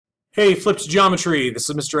Hey, Flipped Geometry, this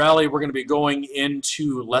is Mr. Alley. We're going to be going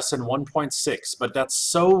into lesson 1.6, but that's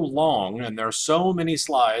so long and there are so many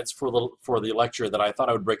slides for the lecture that I thought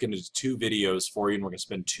I would break into two videos for you, and we're going to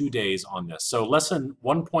spend 2 days on this. So lesson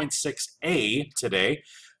 1.6a today,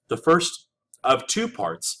 the first of two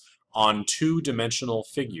parts on two-dimensional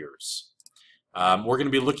figures. We're going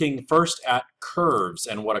to be looking first at curves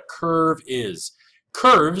and what a curve is.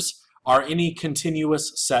 Curves are any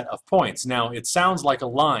continuous set of points. Now, it sounds like a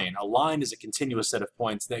line. A line is a continuous set of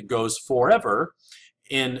points that goes forever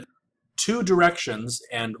in two directions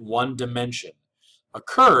and one dimension. A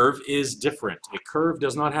curve is different. A curve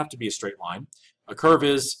does not have to be a straight line. A curve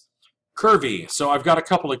is curvy. So I've got a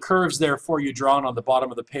couple of curves there for you drawn on the bottom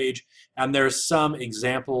of the page, and there's some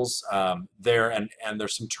examples there, and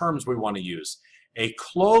there's some terms we want to use. A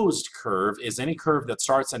closed curve is any curve that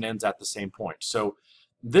starts and ends at the same point. So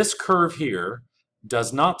this curve here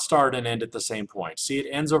does not start and end at the same point. See, it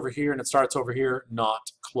ends over here and it starts over here,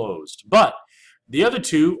 not closed. But the other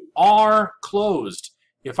two are closed.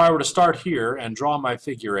 If I were to start here and draw my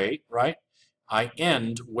figure 8, right, I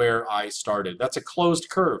end where I started. That's a closed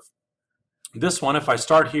curve. This one, if I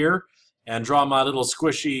start here and draw my little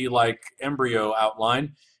squishy like embryo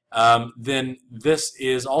outline, then this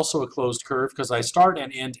is also a closed curve because I start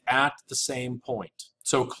and end at the same point.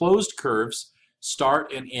 So closed curves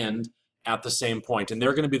start and end at the same point, and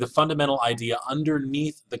they're going to be the fundamental idea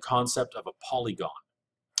underneath the concept of a polygon.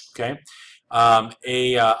 Okay,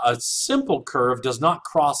 a simple curve does not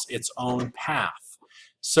cross its own path.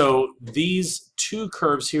 So these two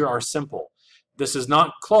curves here are simple. This is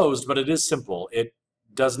not closed, but it is simple. It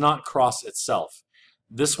does not cross itself.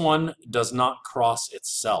 This one does not cross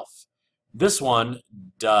itself. This one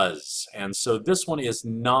does, and so this one is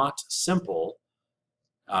not simple.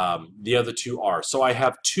 The other two are. So I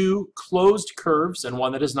have two closed curves and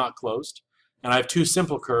one that is not closed, and I have two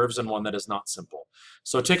simple curves and one that is not simple.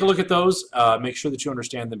 So take a look at those. Make sure that you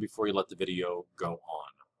understand them before you let the video go on.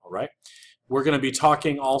 All right. We're going to be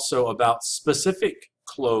talking also about specific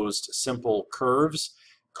closed simple curves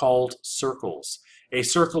called circles. A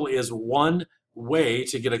circle is one way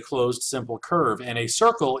to get a closed simple curve, and a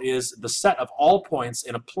circle is the set of all points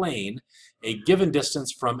in a plane a given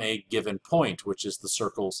distance from a given point, which is the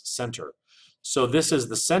circle's center. So this is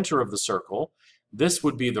the center of the circle. This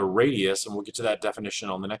would be the radius, and we'll get to that definition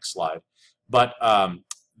on the next slide. But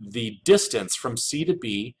the distance from C to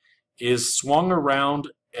B is swung around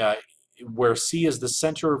where C is the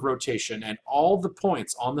center of rotation, and all the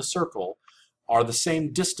points on the circle are the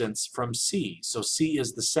same distance from C. So C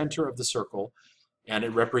is the center of the circle, and it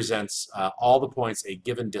represents all the points a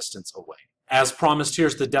given distance away. As promised,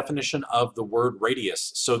 here's the definition of the word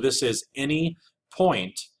radius. So this is any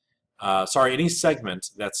point, any segment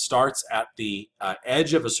that starts at the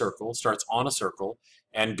edge of a circle, starts on a circle,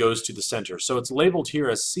 and goes to the center. So it's labeled here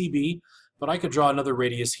as CB, but I could draw another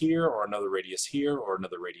radius here, or another radius here, or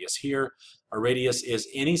another radius here. A radius is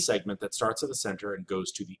any segment that starts at the center and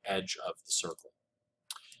goes to the edge of the circle.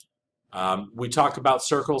 We talk about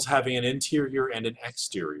circles having an interior and an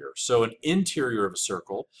exterior. So an interior of a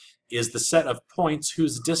circle is the set of points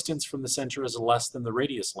whose distance from the center is less than the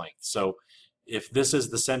radius length. So if this is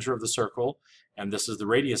the center of the circle and this is the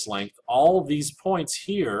radius length, all these points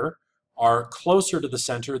here are closer to the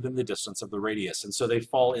center than the distance of the radius, and so they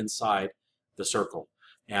fall inside the circle.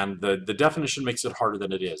 And the definition makes it harder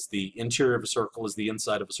than it is. The interior of a circle is the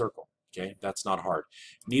inside of a circle. Okay, that's not hard.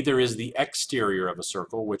 Neither is the exterior of a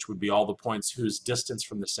circle, which would be all the points whose distance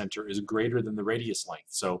from the center is greater than the radius length.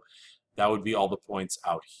 So that would be all the points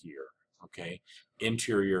out here. Okay,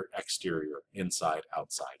 interior, exterior, inside,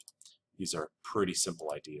 outside. These are pretty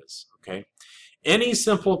simple ideas. Okay, any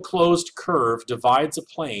simple closed curve divides a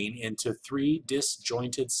plane into three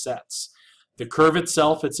disjointed sets. The curve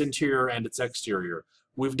itself, its interior, and its exterior.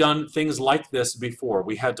 We've done things like this before.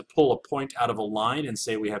 We had to pull a point out of a line and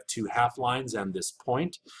say we have two half lines and this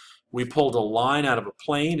point. We pulled a line out of a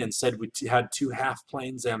plane and said we had two half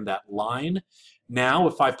planes and that line. Now,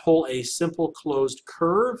 if I pull a simple closed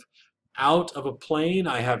curve out of a plane,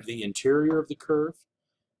 I have the interior of the curve,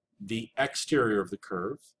 the exterior of the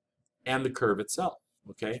curve, and the curve itself.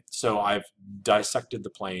 Okay, so I've dissected the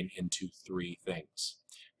plane into three things.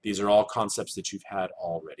 These are all concepts that you've had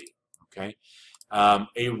already. Okay.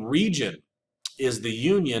 A region is the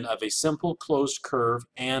union of a simple closed curve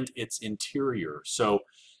and its interior. So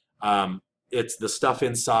it's the stuff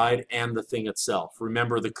inside and the thing itself.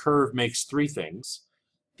 Remember, the curve makes three things: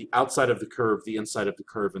 the outside of the curve, the inside of the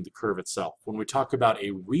curve, and the curve itself. When we talk about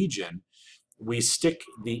a region, we stick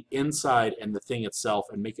the inside and the thing itself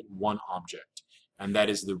and make it one object, and that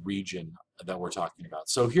is the region that we're talking about.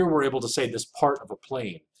 So here we're able to say this part of a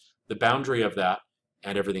plane. the boundary of that,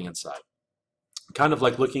 and everything inside. Kind of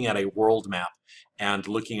like looking at a world map and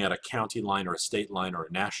looking at a county line or a state line or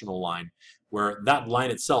a national line, where that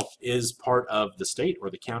line itself is part of the state or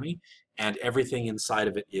the county, and everything inside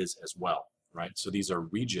of it is as well, right? So these are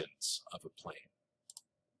regions of a plane.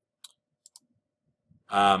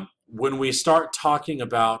 When we start talking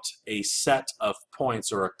about a set of points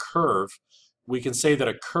or a curve, we can say that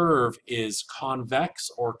a curve is convex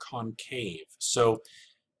or concave. So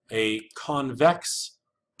a convex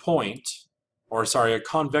point, or sorry, a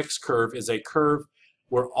convex curve is a curve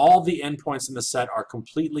where all the endpoints in the set are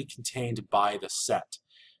completely contained by the set.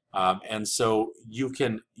 And so you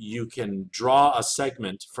can draw a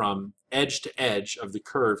segment from edge to edge of the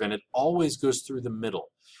curve, and it always goes through the middle.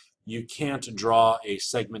 You can't draw a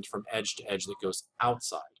segment from edge to edge that goes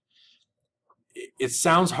outside. It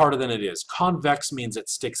sounds harder than it is. Convex means it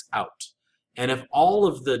sticks out. And if all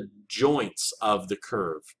of the joints of the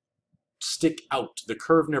curve stick out, the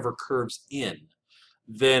curve never curves in,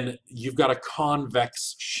 then you've got a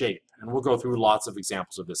convex shape. And we'll go through lots of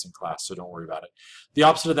examples of this in class, so don't worry about it. The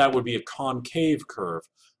opposite of that would be a concave curve,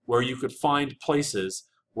 where you could find places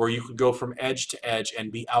where you could go from edge to edge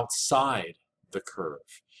and be outside the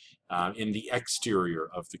curve, in the exterior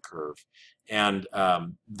of the curve. And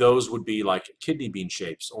those would be like kidney bean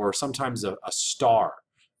shapes, or sometimes a star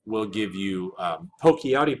will give you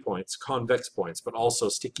pokey-outy points, convex points, but also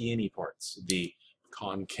sticky-inny parts, the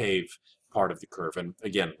concave part of the curve. And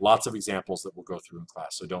again, lots of examples that we'll go through in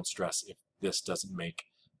class, so don't stress if this doesn't make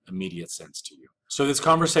immediate sense to you. So this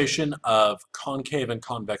conversation of concave and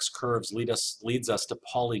convex curves leads us to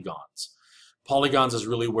polygons. Polygons is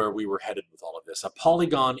really where we were headed with all of this. A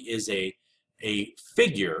polygon is a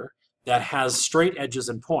figure that has straight edges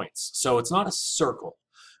and points. So it's not a circle,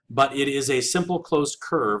 but it is a simple closed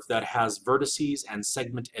curve that has vertices and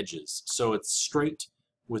segment edges. So it's straight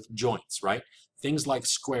with joints, right? Things like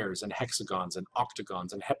squares and hexagons and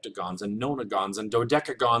octagons and heptagons and nonagons and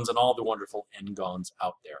dodecagons and all the wonderful n-gons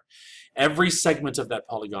out there. Every segment of that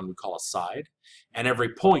polygon we call a side, and every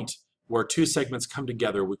point where two segments come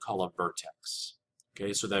together we call a vertex.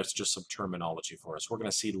 Okay, so that's just some terminology for us. We're going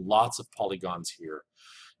to see lots of polygons here.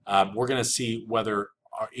 We're going to see whether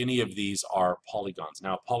any of these are polygons.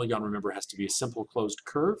 Now, a polygon, remember, has to be a simple closed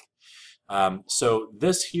curve. So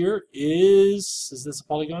this here is this a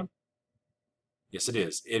polygon? Yes, it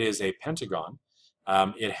is. It is a pentagon.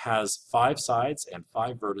 It has 5 sides and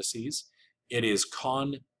 5 vertices. It is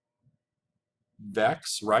convex,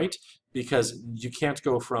 right? Because you can't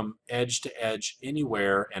go from edge to edge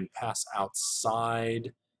anywhere and pass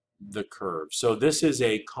outside the curve. So this is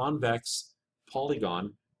a convex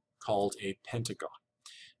polygon called a pentagon.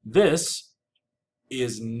 This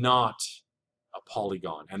is not a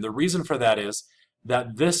polygon. And the reason for that is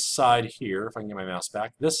that this side here, if I can get my mouse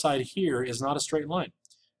back, this side here is not a straight line.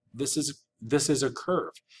 This is a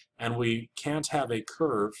curve. And we can't have a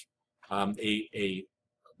curve, a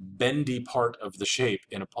bendy part of the shape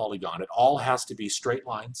in a polygon. It all has to be straight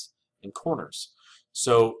lines and corners.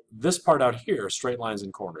 So this part out here, straight lines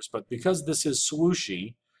and corners. But because this is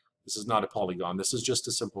swooshy, this is not a polygon. This is just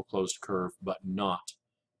a simple closed curve, but not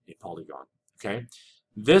a polygon. Okay?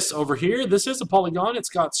 This over here, this is a polygon. It's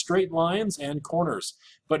got straight lines and corners.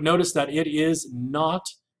 But notice that it is not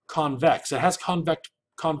convex. It has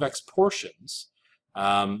convex portions.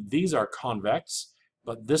 These are convex,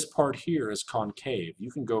 but this part here is concave.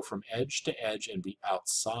 You can go from edge to edge and be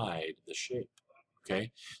outside the shape.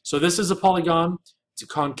 Okay? So this is a polygon. It's a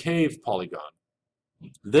concave polygon.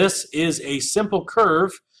 This is a simple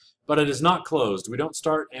curve, but it is not closed. We don't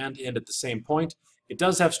start and end at the same point. It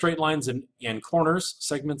does have straight lines and corners,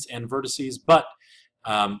 segments and vertices, but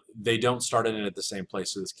they don't start and end at the same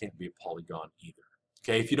place, so this can't be a polygon either.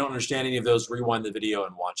 Okay, if you don't understand any of those, rewind the video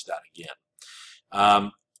and watch that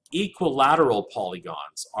again. Equilateral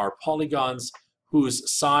polygons are polygons whose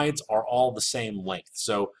sides are all the same length.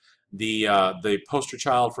 So the poster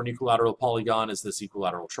child for an equilateral polygon is this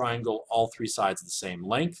equilateral triangle. All 3 sides are the same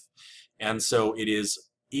length, and so it is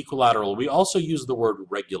equilateral. We also use the word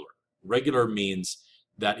regular. Regular means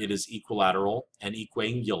that it is equilateral, and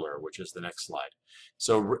equiangular, which is the next slide.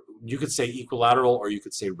 So you could say equilateral or you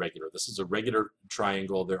could say regular. This is a regular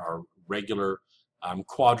triangle. There are regular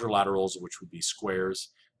quadrilaterals, which would be squares.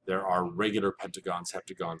 There are regular pentagons,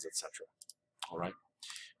 heptagons, etc. All right.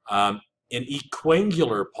 An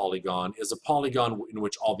equiangular polygon is a polygon in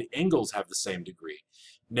which all the angles have the same degree.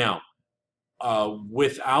 Now,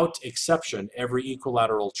 without exception, every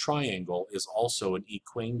equilateral triangle is also an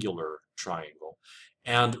equiangular triangle.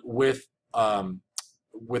 And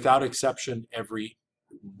without exception, every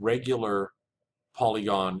regular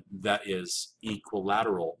polygon that is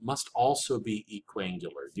equilateral must also be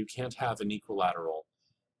equiangular. You can't have an equilateral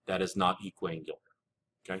that is not equiangular.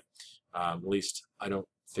 Okay, at least I don't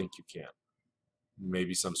think you can.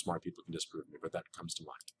 Maybe some smart people can disprove me, but that comes to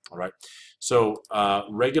mind. All right. So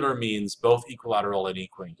regular means both equilateral and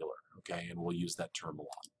equiangular. Okay, and we'll use that term a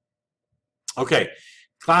lot. Okay,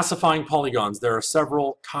 classifying polygons. There are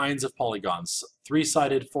several kinds of polygons: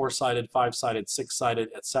 3-sided, 4-sided, 5-sided, 6-sided,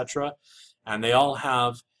 etc. And they all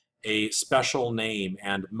have a special name,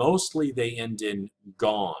 and mostly they end in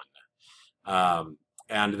gon.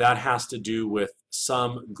 And that has to do with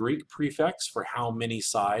some Greek prefix for how many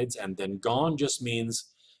sides, and then gon just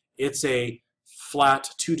means it's a flat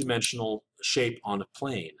two-dimensional shape on a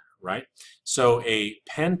plane, right? So a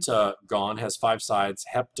pentagon has 5 sides,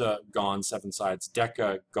 heptagon 7 sides,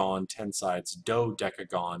 decagon 10 sides,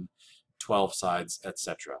 dodecagon 12 sides,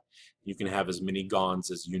 etc. You can have as many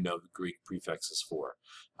gons as you know the Greek prefixes for.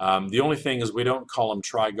 The only thing is we don't call them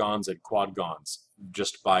trigons and quadgons.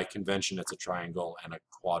 Just by convention, it's a triangle and a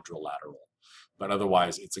quadrilateral. But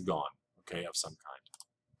otherwise, it's a gon, okay, of some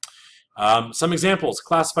kind. Some examples.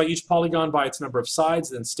 Classify each polygon by its number of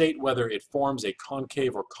sides, then state whether it forms a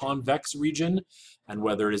concave or convex region, and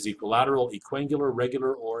whether it is equilateral, equiangular,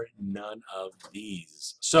 regular, or none of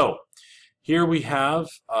these. So, here we have,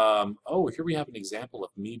 here we have an example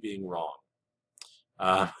of me being wrong.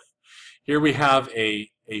 Here we have a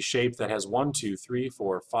shape that has 1, 2, 3,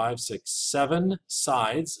 4, 5, 6, 7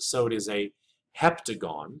 sides, so it is a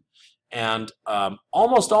heptagon. And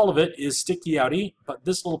almost all of it is sticky-outy, but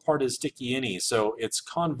this little part is sticky-inny, so it's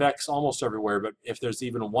convex almost everywhere, but if there's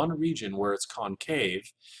even one region where it's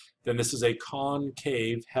concave, then this is a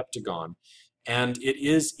concave heptagon. And it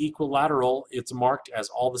is equilateral. It's marked as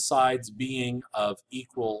all the sides being of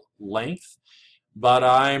equal length. But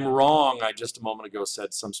I'm wrong. I just a moment ago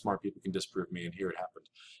said some smart people can disprove me, and here it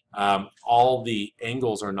happened. All the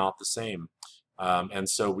angles are not the same. And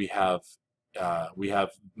so we have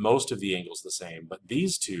most of the angles the same, but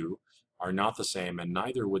these two are not the same, and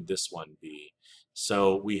neither would this one be.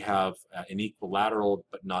 So we have an equilateral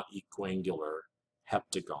but not equiangular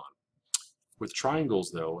heptagon. With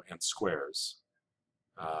triangles, though, and squares,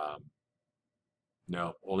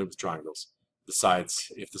 no, only with triangles. The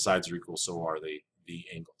sides, if the sides are equal, so are the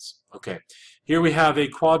angles. Okay, here we have a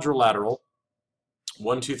quadrilateral.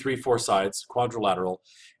 1, 2, 3, 4 sides, quadrilateral,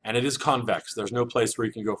 and it is convex. There's no place where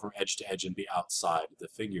you can go from edge to edge and be outside the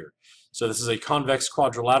figure. So this is a convex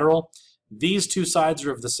quadrilateral. These two sides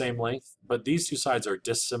are of the same length, but these two sides are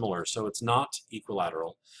dissimilar, so it's not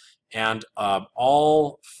equilateral. And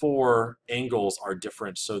all 4 angles are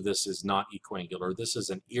different, so this is not equiangular. This is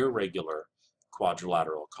an irregular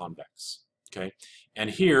quadrilateral convex. Okay, and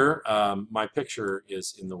here my picture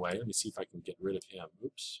is in the way. Let me see if I can get rid of him.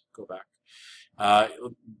 Oops, go back.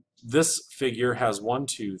 This figure has 1,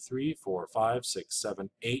 2, 3, 4, 5, 6, 7,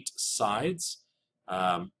 8 sides,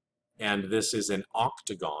 and this is an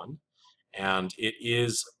octagon, and it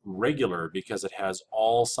is regular because it has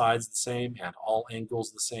all sides the same and all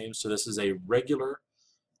angles the same. So this is a regular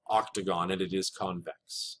octagon, and it is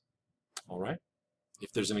convex. All right.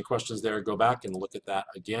 If there's any questions there, go back and look at that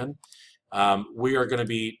again. We are going to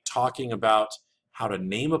be talking about how to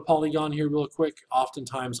name a polygon here real quick.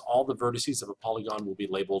 Oftentimes, all the vertices of a polygon will be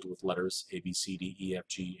labeled with letters A, B, C, D, E, F,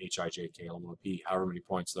 G, H, I, J, K, L, M, N, P, however many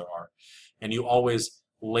points there are. And you always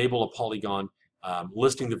label a polygon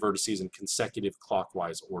listing the vertices in consecutive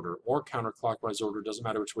clockwise order or counterclockwise order. Doesn't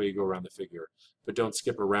matter which way you go around the figure. But don't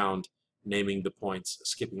skip around naming the points,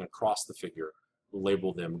 skipping across the figure.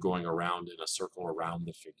 Label them going around in a circle around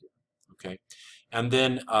the figure. Okay, and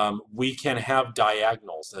then we can have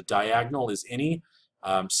diagonals. A diagonal is any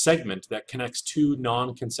segment that connects 2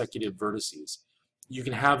 non-consecutive vertices. You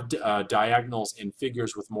can have diagonals in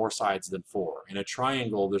figures with more sides than 4. In a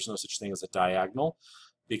triangle, there's no such thing as a diagonal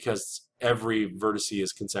because every vertex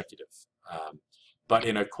is consecutive. But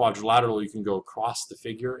in a quadrilateral, you can go across the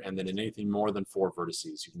figure, and then in anything more than 4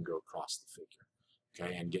 vertices, you can go across the figure,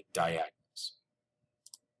 okay, and get diagonals.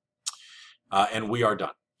 And we are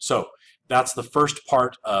done. So that's the first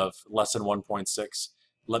part of lesson 1.6.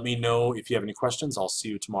 Let me know if you have any questions. I'll see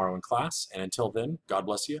you tomorrow in class. And until then, God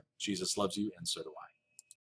bless you. Jesus loves you, and so do I.